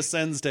 and then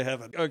ascends to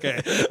heaven.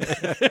 Okay,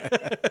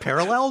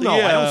 Parallel? No,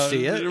 I don't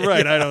see it.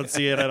 Right, I don't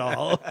see it at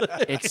all.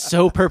 It's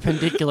so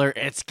perpendicular,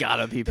 it's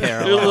gotta be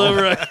parallel.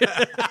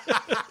 Right.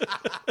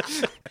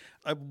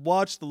 I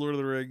watched The Lord of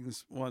the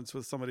Rings once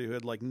with somebody who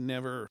had like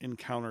never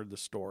encountered the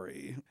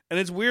story. And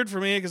it's weird for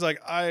me because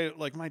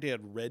like my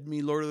dad read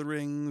me Lord of the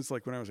Rings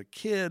like when I was a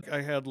kid.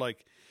 I had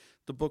like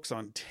the books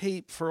on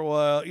tape for a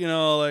while. You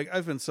know, like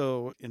I've been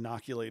so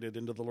inoculated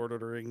into the Lord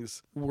of the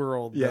Rings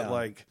world that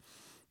like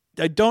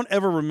I don't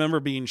ever remember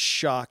being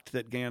shocked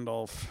that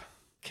Gandalf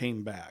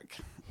came back.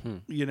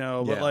 You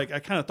know, but like I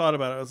kind of thought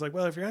about it. I was like,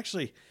 well, if you're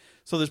actually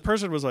so this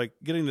person was like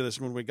getting to this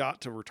when we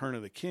got to Return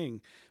of the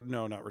King.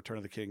 No, not Return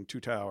of the King, Two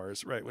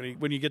Towers. Right.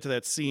 When you get to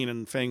that scene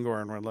in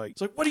Fangorn where like,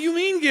 it's like, what do you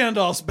mean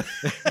Gandalf's back?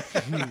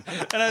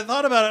 And I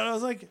thought about it and I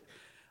was like,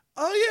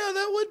 oh yeah,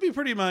 that would be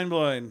pretty mind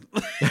blowing.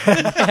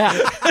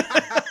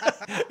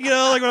 You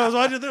know, like when I was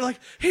watching it, they're like,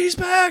 he's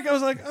back. I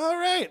was like, all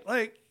right.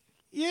 Like,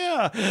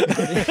 yeah.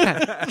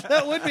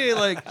 That would be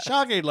like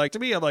shocking. Like to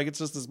me, I'm like, it's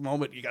just this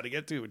moment you got to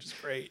get to, which is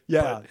great.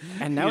 Yeah.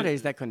 And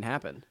nowadays that couldn't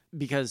happen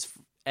because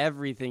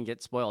everything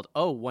gets spoiled.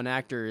 Oh, one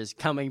actor is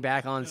coming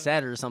back on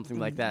set or something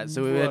like that.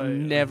 So it would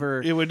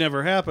never... It would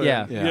never happen.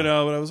 Yeah. You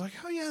know, but I was like,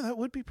 oh yeah, that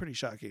would be pretty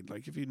shocking.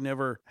 Like if you'd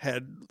never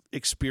had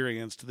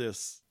experienced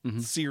this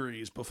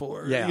series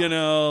before. Yeah. You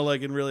know,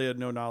 like and really had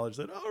no knowledge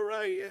that, oh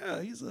right,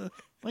 yeah, he's an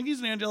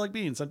angelic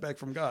being sent back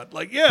from God.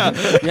 Like, yeah.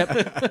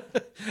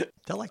 Yep.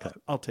 I like that.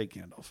 I'll take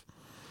Gandalf.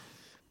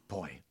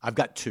 Boy, I've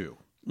got two.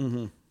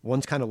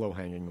 One's kind of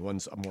low-hanging.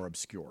 One's more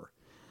obscure.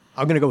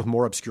 I'm going to go with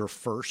more obscure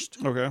first.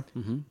 Okay.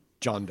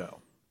 John Doe.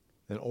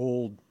 An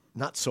old,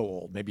 not so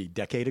old, maybe a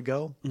decade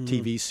ago,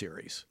 TV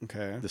series.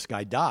 Okay. This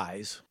guy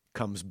dies,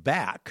 comes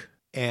back,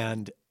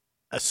 and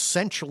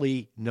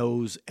essentially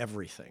knows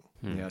everything.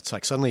 You know, it's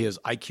like suddenly his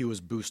IQ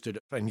is boosted,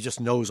 and he just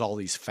knows all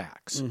these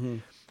facts.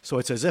 So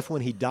it's as if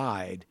when he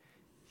died,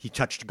 he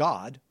touched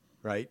God,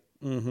 right?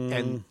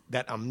 And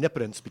that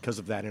omnipotence, because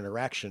of that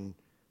interaction,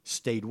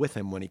 stayed with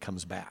him when he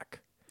comes back.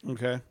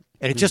 Okay.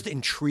 And it's just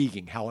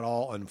intriguing how it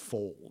all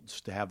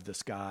unfolds to have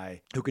this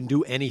guy who can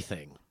do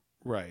anything,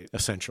 Right.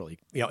 essentially.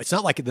 You know, it's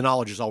not like the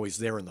knowledge is always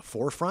there in the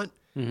forefront,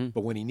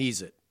 but when he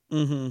needs it,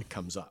 it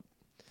comes up.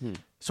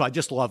 So I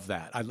just love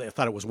that. I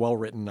thought it was well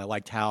written. I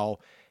liked how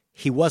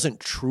he wasn't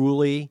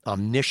truly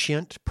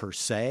omniscient per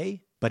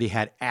se, but he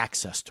had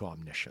access to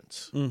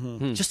omniscience.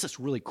 Just this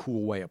really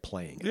cool way of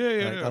playing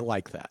it. Yeah. I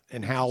like that.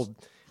 And how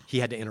he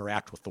had to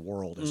interact with the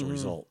world as a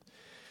result.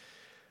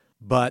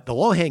 But the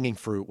low-hanging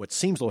fruit, what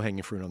seems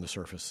low-hanging fruit on the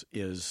surface,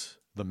 is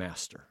the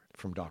Master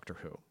from Doctor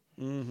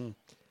Who.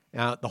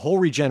 Now, the whole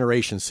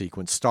regeneration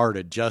sequence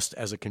started just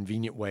as a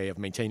convenient way of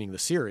maintaining the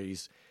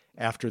series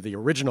after the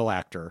original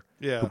actor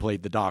who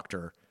played the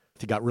Doctor,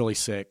 he got really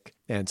sick,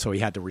 and so he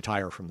had to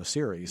retire from the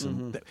series.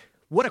 And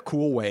what a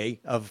cool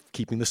way of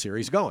keeping the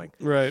series going.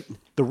 Right.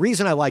 The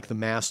reason I like the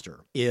Master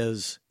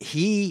is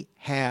he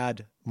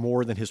had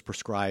more than his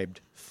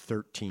prescribed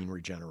 13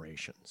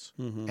 regenerations.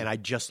 And I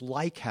just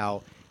like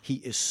how he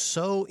is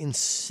so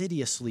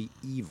insidiously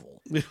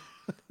evil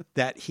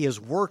that he has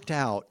worked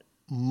out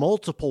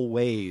multiple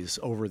ways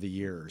over the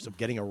years of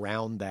getting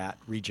around that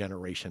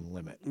regeneration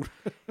limit.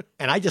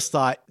 And I just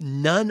thought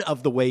none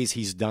of the ways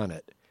he's done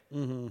it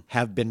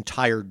have been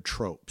tired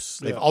tropes.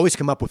 They've always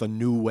come up with a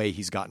new way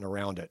he's gotten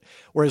around it.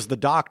 Whereas the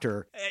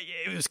Doctor,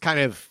 it was kind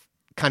of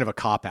a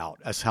cop-out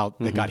as how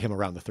they got him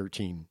around the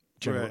 13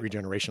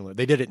 regeneration limit.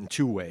 They did it in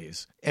two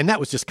ways. And that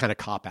was just kind of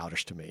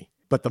cop-outish to me.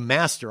 But the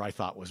Master, I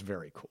thought, was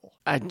very cool.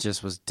 I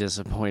just was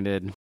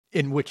disappointed.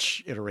 In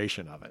which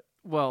iteration of it?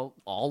 Well,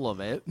 all of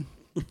it.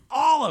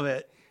 All of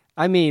it.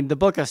 I mean, the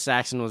Book of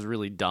Saxon was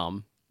really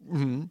dumb.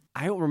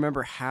 I don't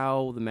remember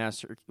how the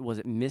Master... Was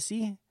it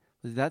Missy?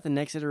 Was that the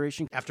next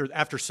iteration?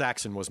 After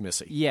Saxon was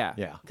Missy. Yeah.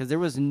 Yeah. Because there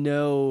was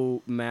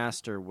no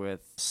Master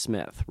with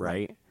Smith,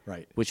 right?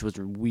 Right. Which was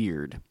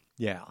weird.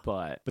 Yeah.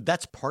 But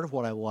that's part of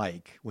what I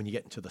like when you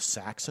get into the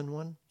Saxon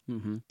one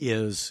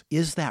is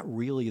that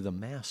really the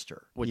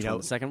Master? Which one,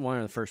 the second one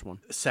or the first one?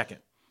 Second.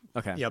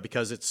 Okay. Yeah,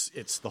 because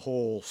it's the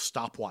whole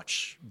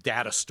stopwatch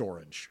data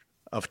storage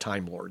of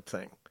Time Lord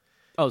thing.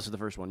 Oh, so the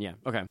first one, yeah.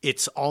 Okay.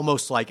 It's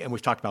almost like, and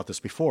we've talked about this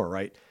before,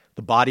 right?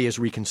 the body is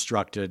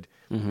reconstructed,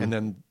 and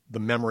then the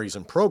memories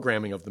and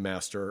programming of the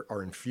master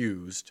are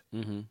infused.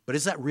 But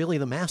is that really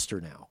the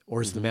master now?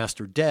 Or is the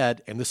master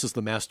dead, and this is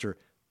the master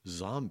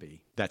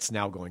zombie that's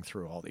now going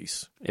through all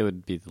these? It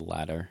would be the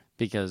latter.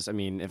 Because, I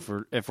mean, if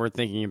we're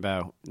thinking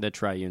about the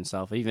triune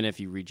self, even if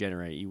you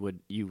regenerate,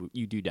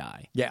 you do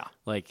die. Yeah.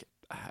 Like,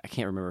 I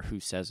can't remember who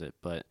says it,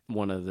 but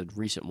one of the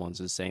recent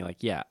ones is saying,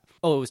 like, yeah,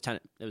 oh, it was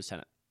Tenet. It's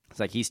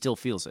like he still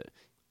feels it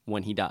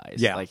when he dies.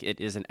 Yeah. Like, it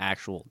is an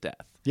actual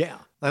death. Yeah.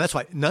 And that's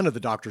why none of the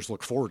doctors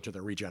look forward to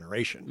their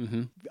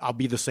regeneration. I'll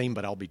be the same,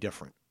 but I'll be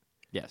different.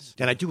 Yes.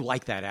 And I do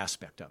like that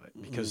aspect of it,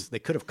 because they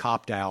could have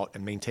copped out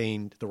and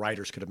the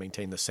writers could have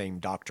maintained the same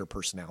doctor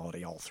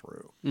personality all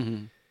through.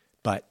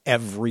 But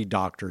every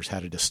doctor's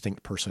had a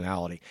distinct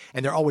personality.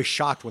 And they're always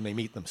shocked when they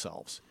meet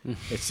themselves.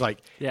 It's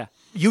like, Yeah.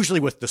 usually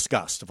with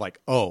disgust of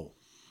like, oh,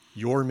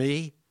 you're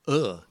me?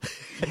 Ugh.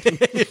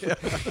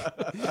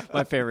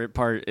 My favorite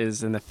part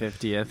is in the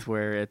 50th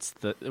where it's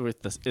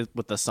with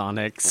the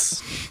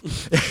Sonics.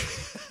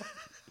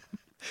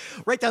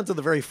 Right down to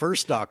the very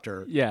first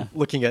doctor. Yeah.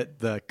 Looking at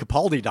the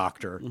Capaldi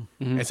doctor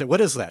and said,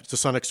 what is that? It's a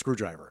sonic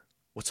screwdriver.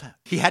 What's that?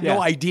 He had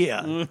no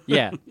idea.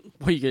 Yeah.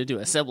 What are you going to do?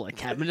 Assemble a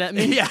cabinet at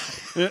me? Yeah.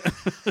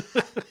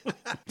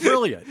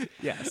 Brilliant.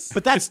 Yes.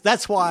 But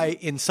that's why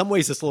in some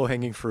ways it's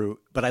low-hanging fruit,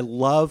 but I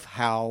love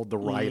how the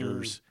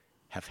writers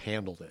have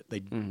handled it.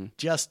 They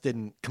just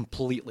didn't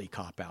completely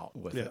cop out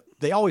with it.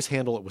 They always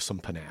handle it with some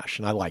panache,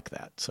 and I like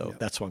that. So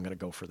that's why I'm going to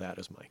go for that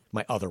as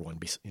my other one,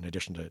 in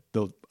addition to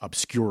the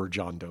obscure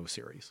John Doe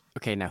series.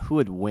 Okay, now who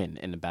would win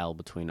in the battle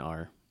between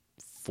our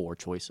 4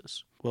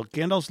 choices? Well,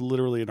 Gandalf's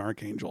literally an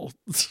archangel,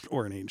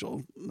 or an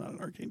angel, not an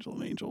archangel,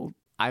 an angel.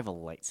 I have a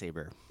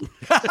lightsaber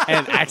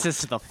and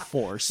access to the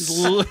Force.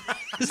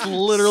 It's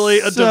literally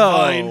a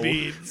divine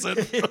being sent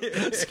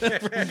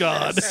from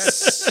God.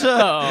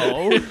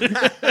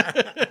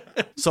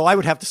 So I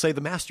would have to say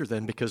the Master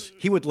then, because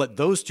he would let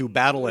those two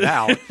battle it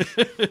out.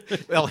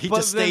 Well, he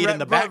just stayed in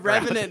the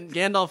background. Revenant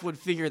Gandalf would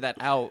figure that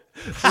out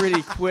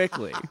pretty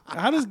quickly.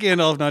 How does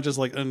Gandalf not just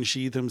like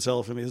unsheath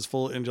himself in his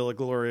full angelic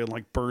glory and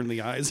like burn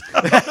the eyes?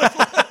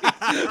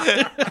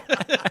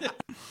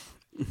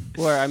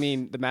 Or, I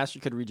mean, the Master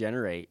could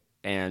regenerate,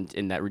 and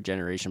in that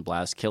regeneration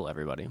blast, kill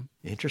everybody.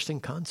 Interesting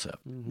concept.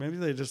 Maybe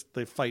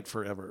they fight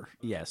forever.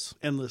 Yes.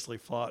 Endlessly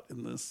fought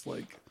in this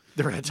like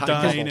They're in a time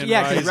dying bubble. and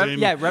Yeah,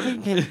 rising.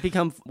 Revenant can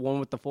become one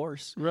with the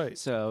Force. Right.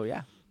 So,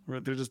 yeah.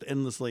 Right, they're just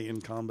endlessly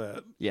in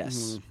combat.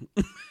 Yes.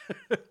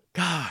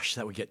 Gosh,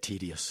 that would get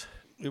tedious.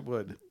 It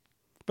would.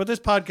 But this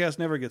podcast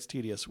never gets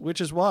tedious, which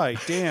is why,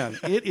 Dan,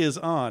 it is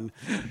on.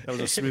 That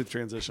was a smooth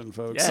transition,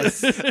 folks.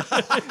 Yes.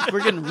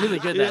 We're getting really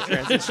good at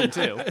that transition,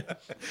 too.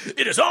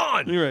 It is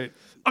on! You're right.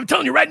 I'm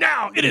telling you right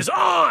now, it is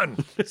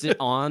on! Is it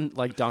on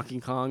like Donkey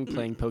Kong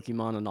playing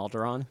Pokemon on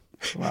Alderaan?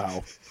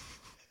 Wow.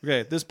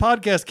 Okay, this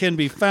podcast can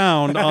be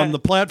found on the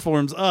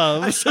platforms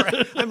of...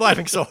 Sorry, I'm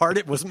laughing so hard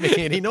it wasn't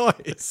making any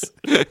noise.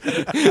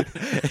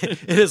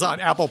 It is on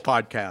Apple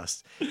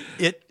Podcasts.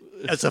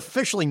 It's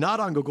officially not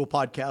on Google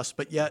Podcasts,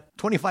 but yet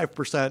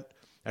 25%,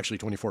 actually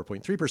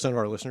 24.3% of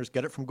our listeners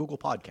get it from Google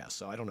Podcasts.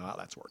 So I don't know how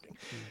that's working.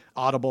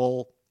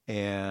 Audible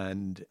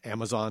and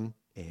Amazon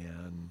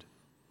and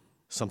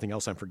something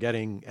else I'm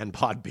forgetting, and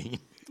Podbean.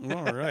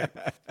 All right.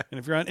 And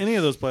if you're on any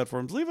of those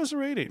platforms, leave us a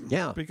rating.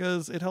 Yeah.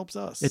 Because it helps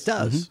us. It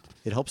does.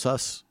 It helps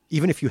us.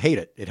 Even if you hate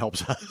it, it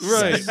helps us.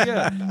 Right,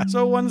 yeah.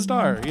 So 1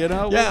 star,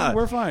 Yeah.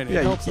 we're fine. It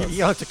Yeah, helps you us.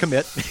 don't have to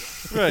commit.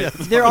 Right.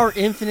 There are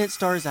infinite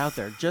stars out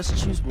there. Just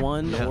choose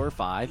 1 or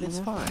 5. It's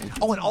fine.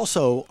 Oh, and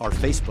also our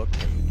Facebook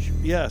page.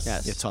 Yes.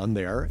 Yes. It's on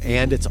there,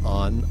 and it's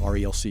on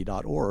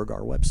relc.org,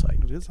 our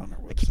website. It is on our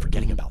I keep website.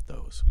 forgetting about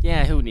those.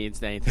 Yeah, who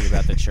needs anything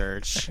about the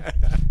church?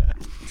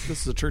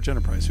 This is a church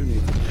enterprise. Who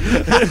needs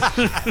it?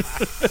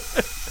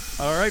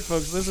 All right,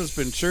 folks. This has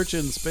been Church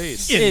in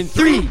Space. In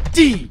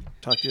 3D.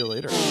 Talk to you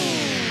later.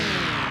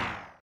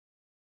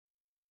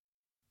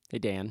 Hey,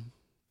 Dan,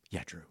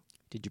 Yeah, Drew.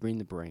 did you bring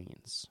the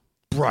brains?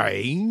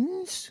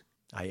 Brains?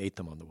 I ate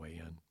them on the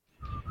way in.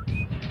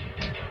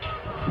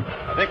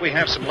 I think we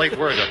have some late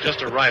word of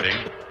just arriving,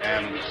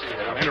 and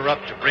I'll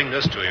interrupt to bring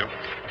this to you.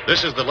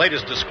 This is the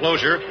latest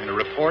disclosure in a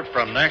report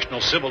from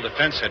National Civil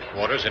Defense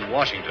Headquarters in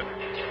Washington.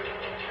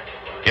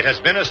 It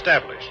has been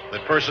established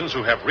that persons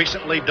who have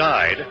recently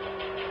died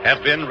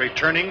have been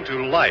returning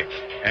to life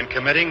and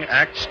committing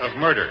acts of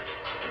murder.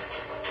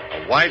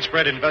 A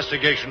widespread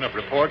investigation of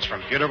reports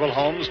from funeral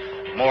homes,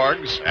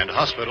 morgues, and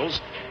hospitals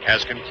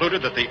has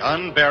concluded that the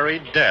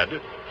unburied dead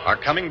are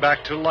coming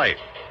back to life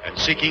and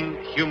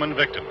seeking human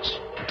victims.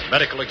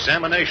 Medical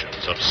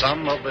examinations of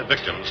some of the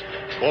victims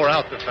bore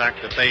out the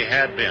fact that they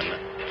had been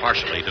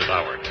partially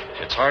devoured.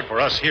 It's hard for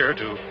us here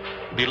to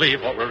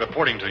believe what we're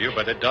reporting to you,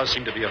 but it does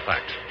seem to be a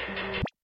fact.